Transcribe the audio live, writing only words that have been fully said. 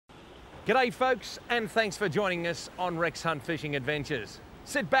G'day folks, and thanks for joining us on Rex Hunt Fishing Adventures.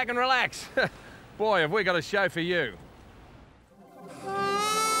 Sit back and relax. Boy, have we got a show for you. Look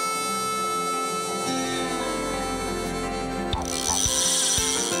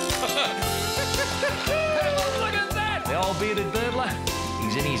at that! The old bearded birdler,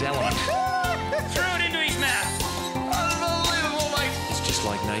 he's in his element. Threw it into his mouth. Unbelievable, mate. It's just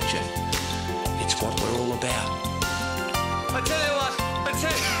like nature. It's what we're all about. I tell you what,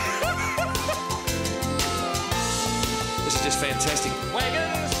 This is just fantastic.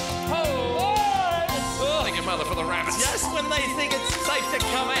 Wagons, ho! Oh, thank your mother for the rabbits. Just when they think it's safe to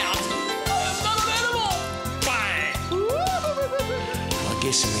come out. It's not an animal! Bang! I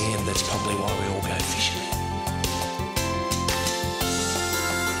guess in the end, that's probably why we all go fishing.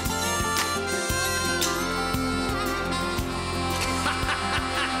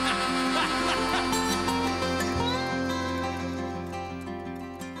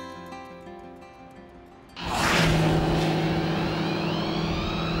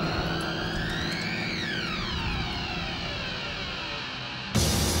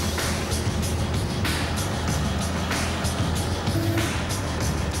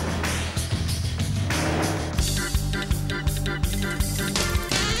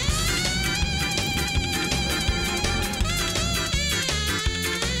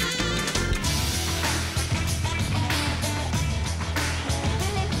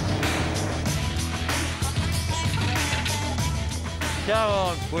 Come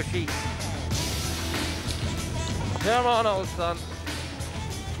on, Bushy. Come on, old son.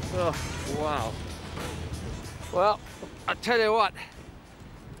 Oh, wow. Well, I tell you what,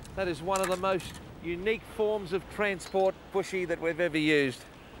 that is one of the most unique forms of transport, Bushy, that we've ever used.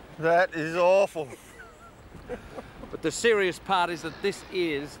 That is awful. But the serious part is that this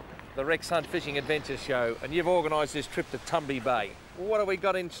is the Rex Hunt Fishing Adventures show, and you've organised this trip to Tumby Bay. What have we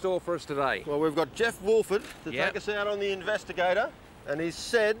got in store for us today? Well, we've got Jeff Wolford to Yep. take us out on the Investigator, and he's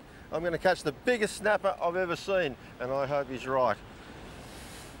said, I'm going to catch the biggest snapper I've ever seen, and I hope he's right.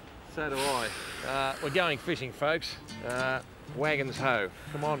 So do I. We're going fishing, folks. Wagons ho.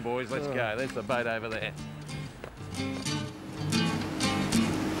 Come on, boys, let's go. There's the boat over there.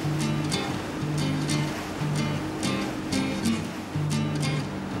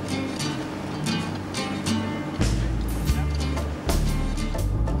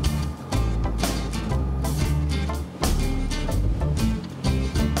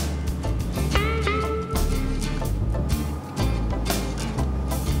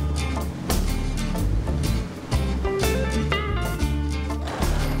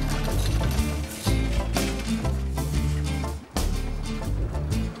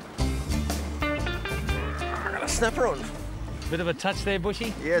 Snapper on. Bit of a touch there,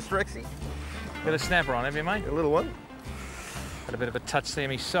 Bushy. Yes, Rexy. Bit of snapper on, have you, mate? A little one. Had a bit of a touch there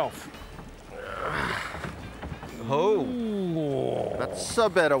myself. Oh, Ooh. that's a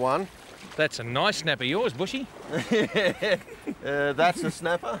better one. That's a nice snapper, yours, Bushy. That's a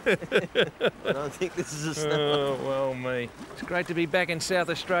snapper. I don't think this is a snapper. Oh, well, me. It's great to be back in South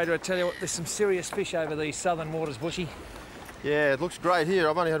Australia. I tell you what, there's some serious fish over these southern waters, Bushy. Yeah, it looks great here.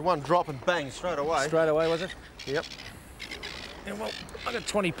 I've only had one drop and bang, straight away. Straight away, was it? Yep. Yeah, well, I got a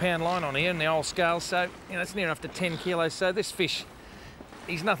 20-pound line on here in the old scale, so, you know, it's near enough to 10 kilos. So this fish,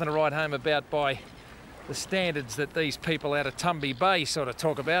 he's nothing to write home about by the standards that these people out of Tumby Bay sort of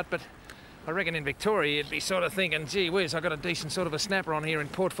talk about, but I reckon in Victoria you'd be sort of thinking, gee whiz, I've got a decent sort of a snapper on here in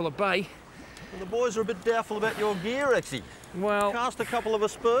Port Phillip Bay. Well, the boys are a bit doubtful about your gear, Rexy. Well, Cast a couple of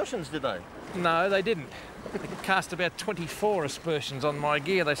aspersions, did they? no, they didn't. They cast about 24 aspersions on my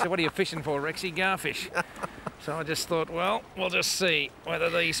gear. They said, what are you fishing for, Rexy? Garfish. So I just thought, well, we'll just see whether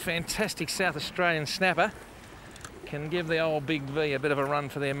these fantastic South Australian snapper can give the old Big V a bit of a run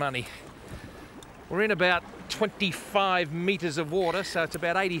for their money. We're in about 25 metres of water, so it's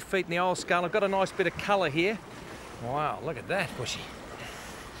about 80 feet in the old scale. I've got a nice bit of colour here. Wow, look at that, Bushy.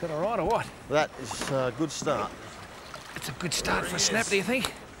 Is that all right or what? That is a good start. It's a good start for a snap, do you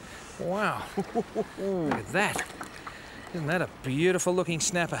think? Wow. Look at that. Isn't that a beautiful looking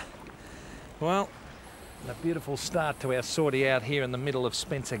snapper? Well, a beautiful start to our sortie out here in the middle of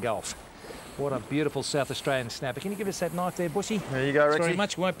Spencer Gulf. What a beautiful South Australian snapper. Can you give us that knife there, Bushy? There you go, Rexy. Thanks very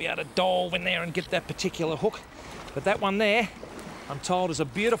much. We won't be able to dive in there and get that particular hook. But that one there, I'm told, is a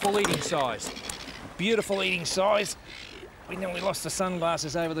beautiful eating size. Beautiful eating size. We nearly lost the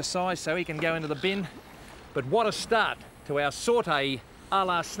sunglasses over the size, so he can go into the bin. But what a start to our sortie a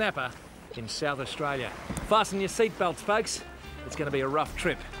la snapper in South Australia. Fasten your seatbelts, folks. It's going to be a rough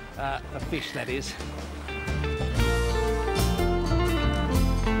trip. A fish, that is.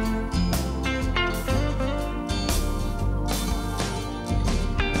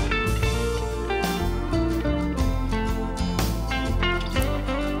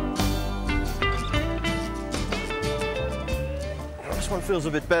 feels a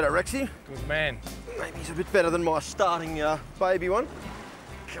bit better, Rexy. Good man. Maybe he's a bit better than my starting baby one.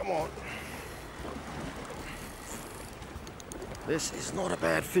 Come on. This is not a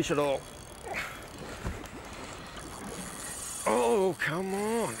bad fish at all. Oh, come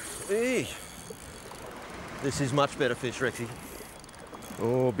on. Hey. This is much better fish, Rexy.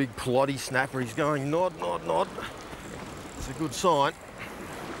 Oh, big ploddy snapper. He's going nod, nod, nod. It's a good sign.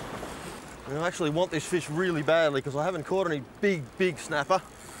 And I actually want this fish really badly because I haven't caught any big snapper.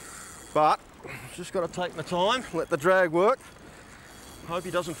 But I've just got to take my time, let the drag work. Hope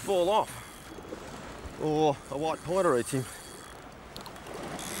he doesn't fall off. Or a white pointer eats him.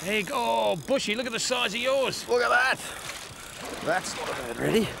 There you go. Oh, Bushy, look at the size of yours. Look at that. That's not a bad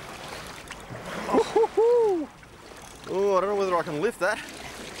ready. Oh, I don't know whether I can lift that.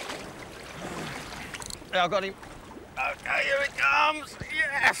 I got him. Okay, here it comes.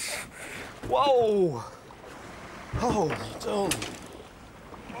 Yes. Whoa. Oh,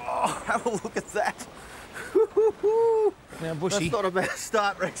 have a look at that. Now, Bushy, that's not a bad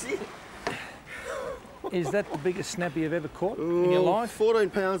start, Rexy. is that the biggest snapper you've ever caught in your life?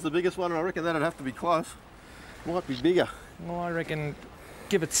 14 pounds, the biggest one, and I reckon that'd have to be close. Might be bigger. Well, I reckon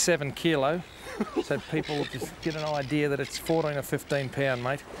give it 7 kilo, so people just get an idea that it's 14 or 15 pound,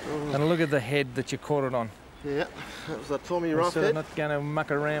 mate. And look at the head that you caught it on. Yeah, that was a Tommy We're rough sort head. of not going to muck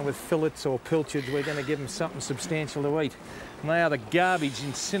around with fillets or pilchards. We're going to give them something substantial to eat. And they are the garbage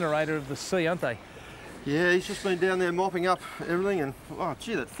incinerator of the sea, aren't they? Yeah, he's just been down there mopping up everything, and oh,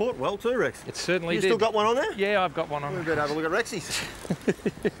 gee, that fought well too, Rex. It certainly you did. still got one on there? Yeah, I've got one on. We better have a look at Rexy's.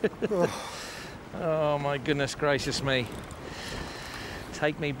 Oh my goodness gracious me.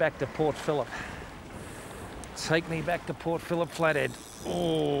 Take me back to Port Phillip. Take me back to Port Phillip Flathead.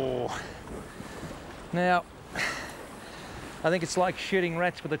 Oh. Now, I think it's like shooting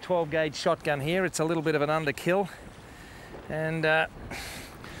rats with a 12-gauge shotgun here. It's a little bit of an underkill. And, but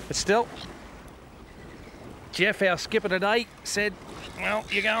still, Jeff, our skipper today, said, well,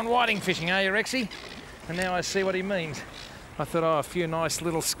 you're going whiting fishing, are you, Rexy? And now I see what he means. I thought, oh, a few nice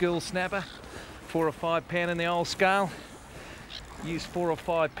little school snapper, 4 or 5 pound in the old scale. Use 4 or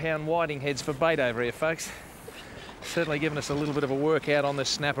 5 pound whiting heads for bait over here, folks. Certainly giving us a little bit of a workout on this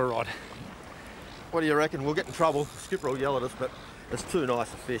snapper rod. What do you reckon? We'll get in trouble. Skipper will yell at us, but it's too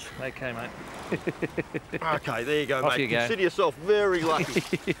nice a fish. Okay, mate. Okay, there you go, Off mate. you go. Consider yourself very lucky.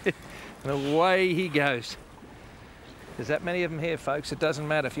 And away he goes. There's that many of them here, folks. It doesn't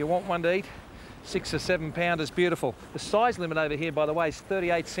matter. If you want one to eat, 6 or 7 pounders, beautiful. The size limit over here, by the way, is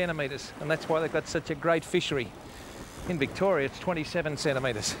 38 centimetres, and that's why they've got such a great fishery. In Victoria, it's 27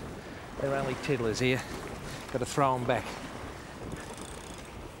 centimetres. They're only tiddlers here. Got to throw them back.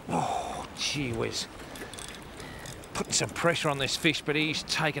 Oh, gee whiz. Putting some pressure on this fish, but he's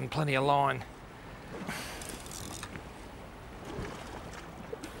taken plenty of line.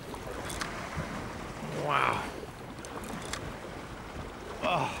 Wow.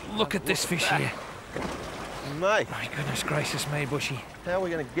 Oh, look at this fish here. Mate, My goodness gracious me, Bushy. how are we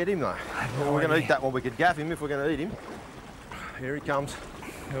going to get him though? no we're going to idea. eat that one. We could gaff him if we're going to eat him. Here he comes.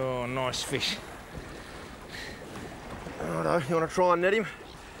 Oh, nice fish. Righto, you want to try and net him?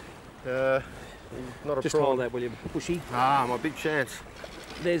 He's not a Just prawn. hold that, will you, Bushy? Ah, my big chance.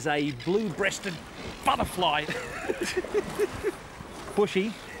 There's a blue-breasted butterfly.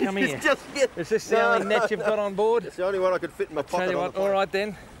 Bushy, come here. It's just get... Is this the only net you've got on board? It's the only one I could fit in my pocket. Tell you on what, the all plane. right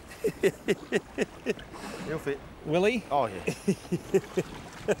then. He'll fit. Will he? Oh, yeah.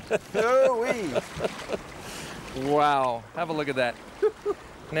 Oh-wee. Wow, have a look at that.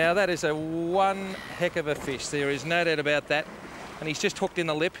 Now that is one heck of a fish. There is no doubt about that. And he's just hooked in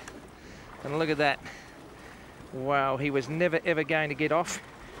the lip. And look at that. Wow, he was never ever going to get off.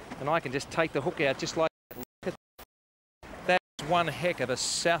 And I can just take the hook out just like that. Look at that. That's one heck of a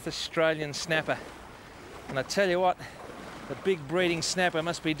South Australian snapper. And I tell you what, the big breeding snapper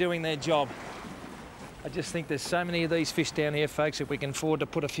must be doing their job. I just think there's so many of these fish down here, folks, that we can afford to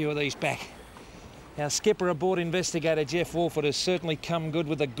put a few of these back. Our skipper aboard Investigator, Jeff Wolford, has certainly come good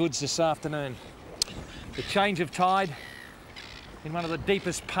with the goods this afternoon. The change of tide in one of the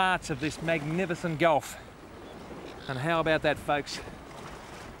deepest parts of this magnificent gulf. And how about that, folks?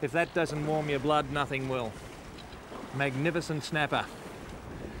 If that doesn't warm your blood, nothing will. Magnificent snapper.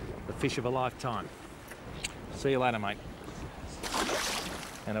 The fish of a lifetime. See you later, mate.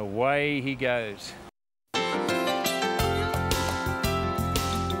 And away he goes.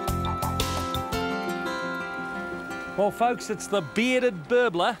 Well, folks, it's the bearded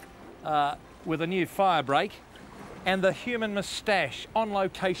burbler with a new fire break and the human moustache, on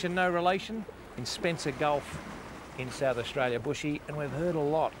location, no relation, in Spencer Gulf in South Australia, Bushy, and we've heard a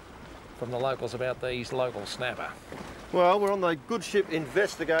lot from the locals about these local snapper. Well, we're on the good ship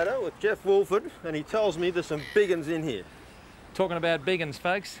Investigator with Jeff Wolford, and he tells me there's some big uns in here. Talking about big uns,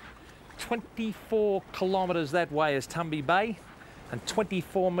 folks. 24 kilometres that way is Tumby Bay, and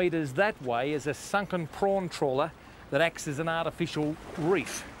 24 metres that way is a sunken prawn trawler that acts as an artificial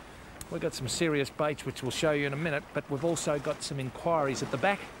reef. We've got some serious baits which we'll show you in a minute, but we've also got some inquiries at the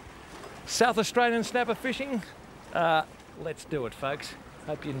back. South Australian snapper fishing. Let's do it, folks.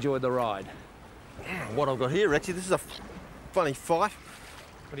 Hope you enjoyed the ride. What I've got here, Rexy, this is a funny fight.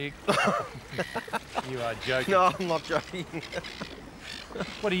 What are you... You are joking. No, I'm not joking.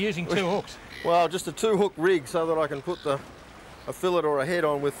 What are you using, 2 hooks? Well, just a 2-hook rig so that I can put a fillet or a head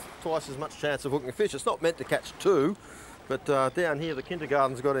on with twice as much chance of hooking a fish. It's not meant to catch 2, but down here the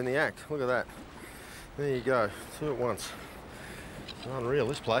kindergarten's got in the act. Look at that. There you go, 2 at once. It's unreal,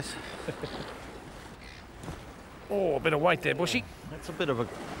 this place. Oh, a bit of weight there, Bushy. That's a bit of a...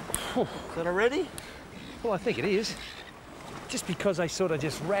 Is that already? Well, I think it is. Just because they sort of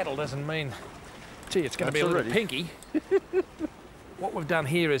just rattle doesn't mean, gee, it's going to be a little pinky. What we've done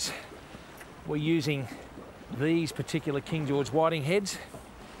here is we're using these particular King George whiting heads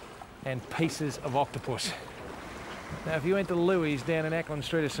and pieces of octopus. Now, if you went to Louis down in Ackland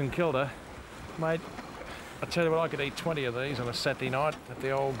Street of St Kilda, mate, I tell you what, I could eat 20 of these on a Saturday night at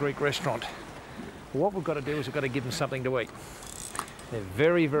the old Greek restaurant. What we've got to do is we've got to give them something to eat. They're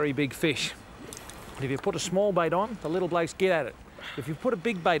very, very big fish. And if you put a small bait on, the little blokes get at it. If you put a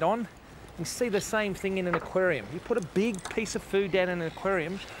big bait on, you see the same thing in an aquarium. You put a big piece of food down in an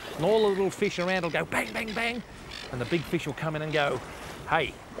aquarium, and all the little fish around will go bang, bang, bang, and the big fish will come in and go,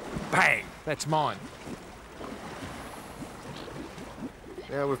 hey, bang, that's mine.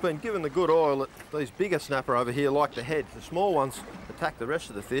 Now, we've been given the good oil that these bigger snapper over here like the head. The small ones attack the rest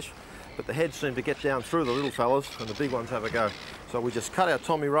of the fish, but the heads seem to get down through the little fellas and the big ones have a go. So we just cut our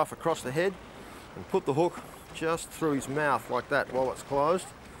Tommy rough across the head and put the hook just through his mouth like that while it's closed.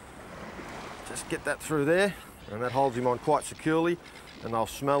 Just get that through there, and that holds him on quite securely, and they'll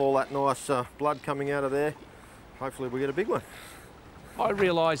smell all that nice blood coming out of there. Hopefully we get a big one. I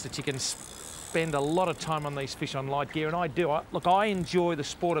realise that you can spend a lot of time on these fish on light gear, and I do. Look, I enjoy the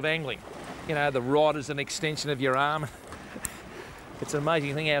sport of angling. You know, the rod is an extension of your arm. It's an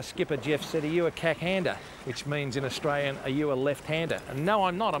amazing thing. Our skipper Jeff said, are you a cack-hander? Which means in Australian, are you a left-hander? And no,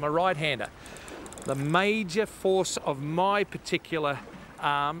 I'm not, I'm a right-hander. The major force of my particular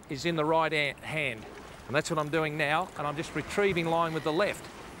arm is in the right hand. And that's what I'm doing now, and I'm just retrieving line with the left.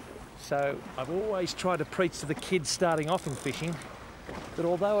 So I've always tried to preach to the kids starting off in fishing that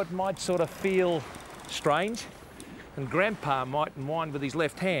although it might sort of feel strange, and Grandpa might wind with his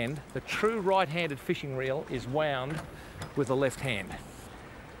left hand, the true right-handed fishing reel is wound with the left hand.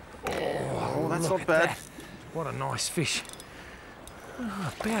 Oh, that's not bad. That. What a nice fish.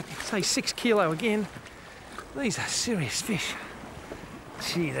 Oh, about, say, 6 kilo again. These are serious fish.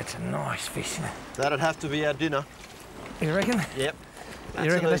 Gee, that's a nice fish. That'd have to be our dinner. You reckon? Yep.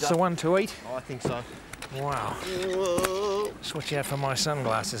 You reckon that's the one to eat? Oh, I think so. Wow. Whoa. Switch out for my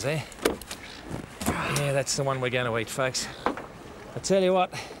sunglasses there. Yeah, that's the one we're going to eat, folks. I tell you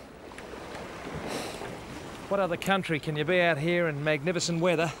what other country can you be out here in magnificent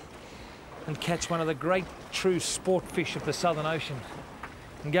weather and catch one of the great true sport fish of the Southern Ocean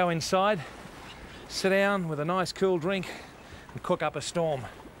and go inside, sit down with a nice cool drink and cook up a storm?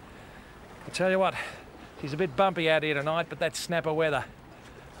 I tell you what, she's a bit bumpy out here tonight, but that's snapper weather.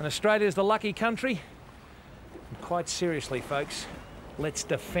 And Australia's the lucky country. And quite seriously, folks, let's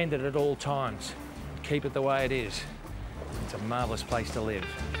defend it at all times. Keep it the way it is. It's a marvellous place to live.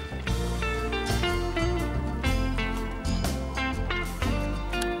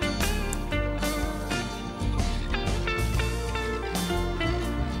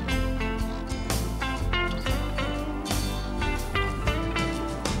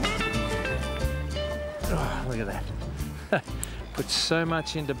 Oh, look at that. Put so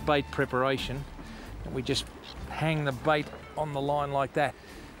much into bait preparation that we just hang the bait on the line like that.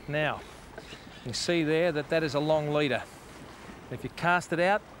 Now, you see there that that is a long leader. If you cast it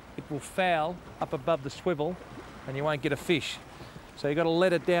out, it will foul up above the swivel and you won't get a fish. So you've got to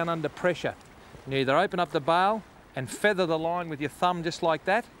let it down under pressure. You either open up the bail and feather the line with your thumb just like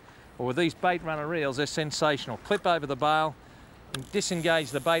that, or with these bait runner reels, they're sensational. Clip over the bail and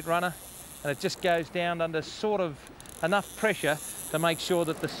disengage the bait runner, and it just goes down under sort of enough pressure to make sure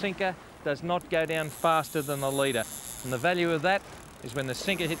that the sinker does not go down faster than the leader. And the value of that is when the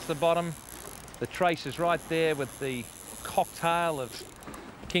sinker hits the bottom, the trace is right there with the cocktail of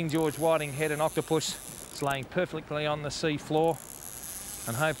King George whiting head and octopus. It's laying perfectly on the sea floor,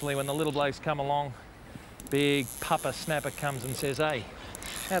 and hopefully when the little blokes come along, big pupper snapper comes and says, hey,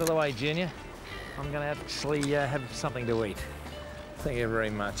 out of the way, Junior. I'm going to actually have something to eat. Thank you very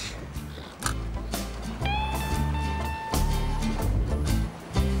much.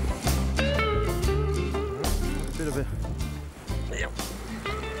 Bit of a...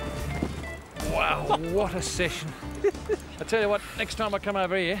 Wow, what a session. I tell you what, next time I come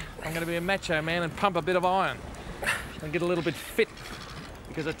over here, I'm going to be a macho man and pump a bit of iron and get a little bit fit.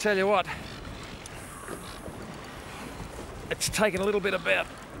 Because I tell you what, it's taken a little bit about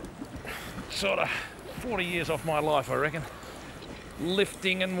sort of 40 years off my life, I reckon.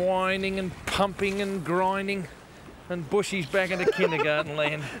 Lifting and winding and pumping and grinding, and Bushy's back into kindergarten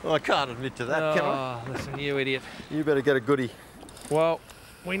land. I can't admit to that, can I? Oh, listen, you idiot. You better get a goodie. Well,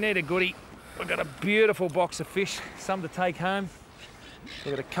 we need a goodie. We've got a beautiful box of fish, some to take home.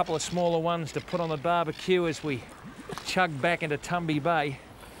 We've got a couple of smaller ones to put on the barbecue as we chug back into Tumby Bay.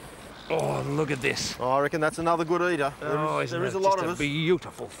 Oh, look at this. Oh, I reckon that's another good eater. There is a lot of us.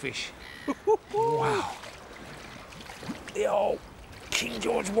 Beautiful fish. Wow. The old King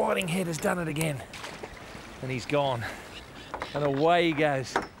George whiting head has done it again. And he's gone. And away he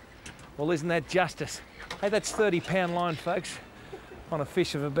goes. Well, isn't that justice? Hey, that's 30-pound line, folks, on a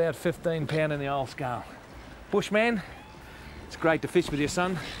fish of about 15 pound in the old scale. Bushman, it's great to fish with your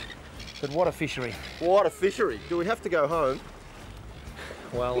son, but what a fishery. What a fishery. Do we have to go home?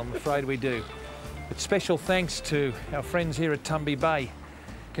 Well, I'm afraid we do. But special thanks to our friends here at Tumby Bay.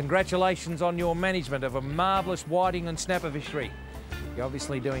 Congratulations on your management of a marvellous whiting and snapper fishery. You're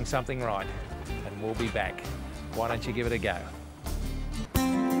obviously doing something right, and we'll be back. Why don't you give it a go?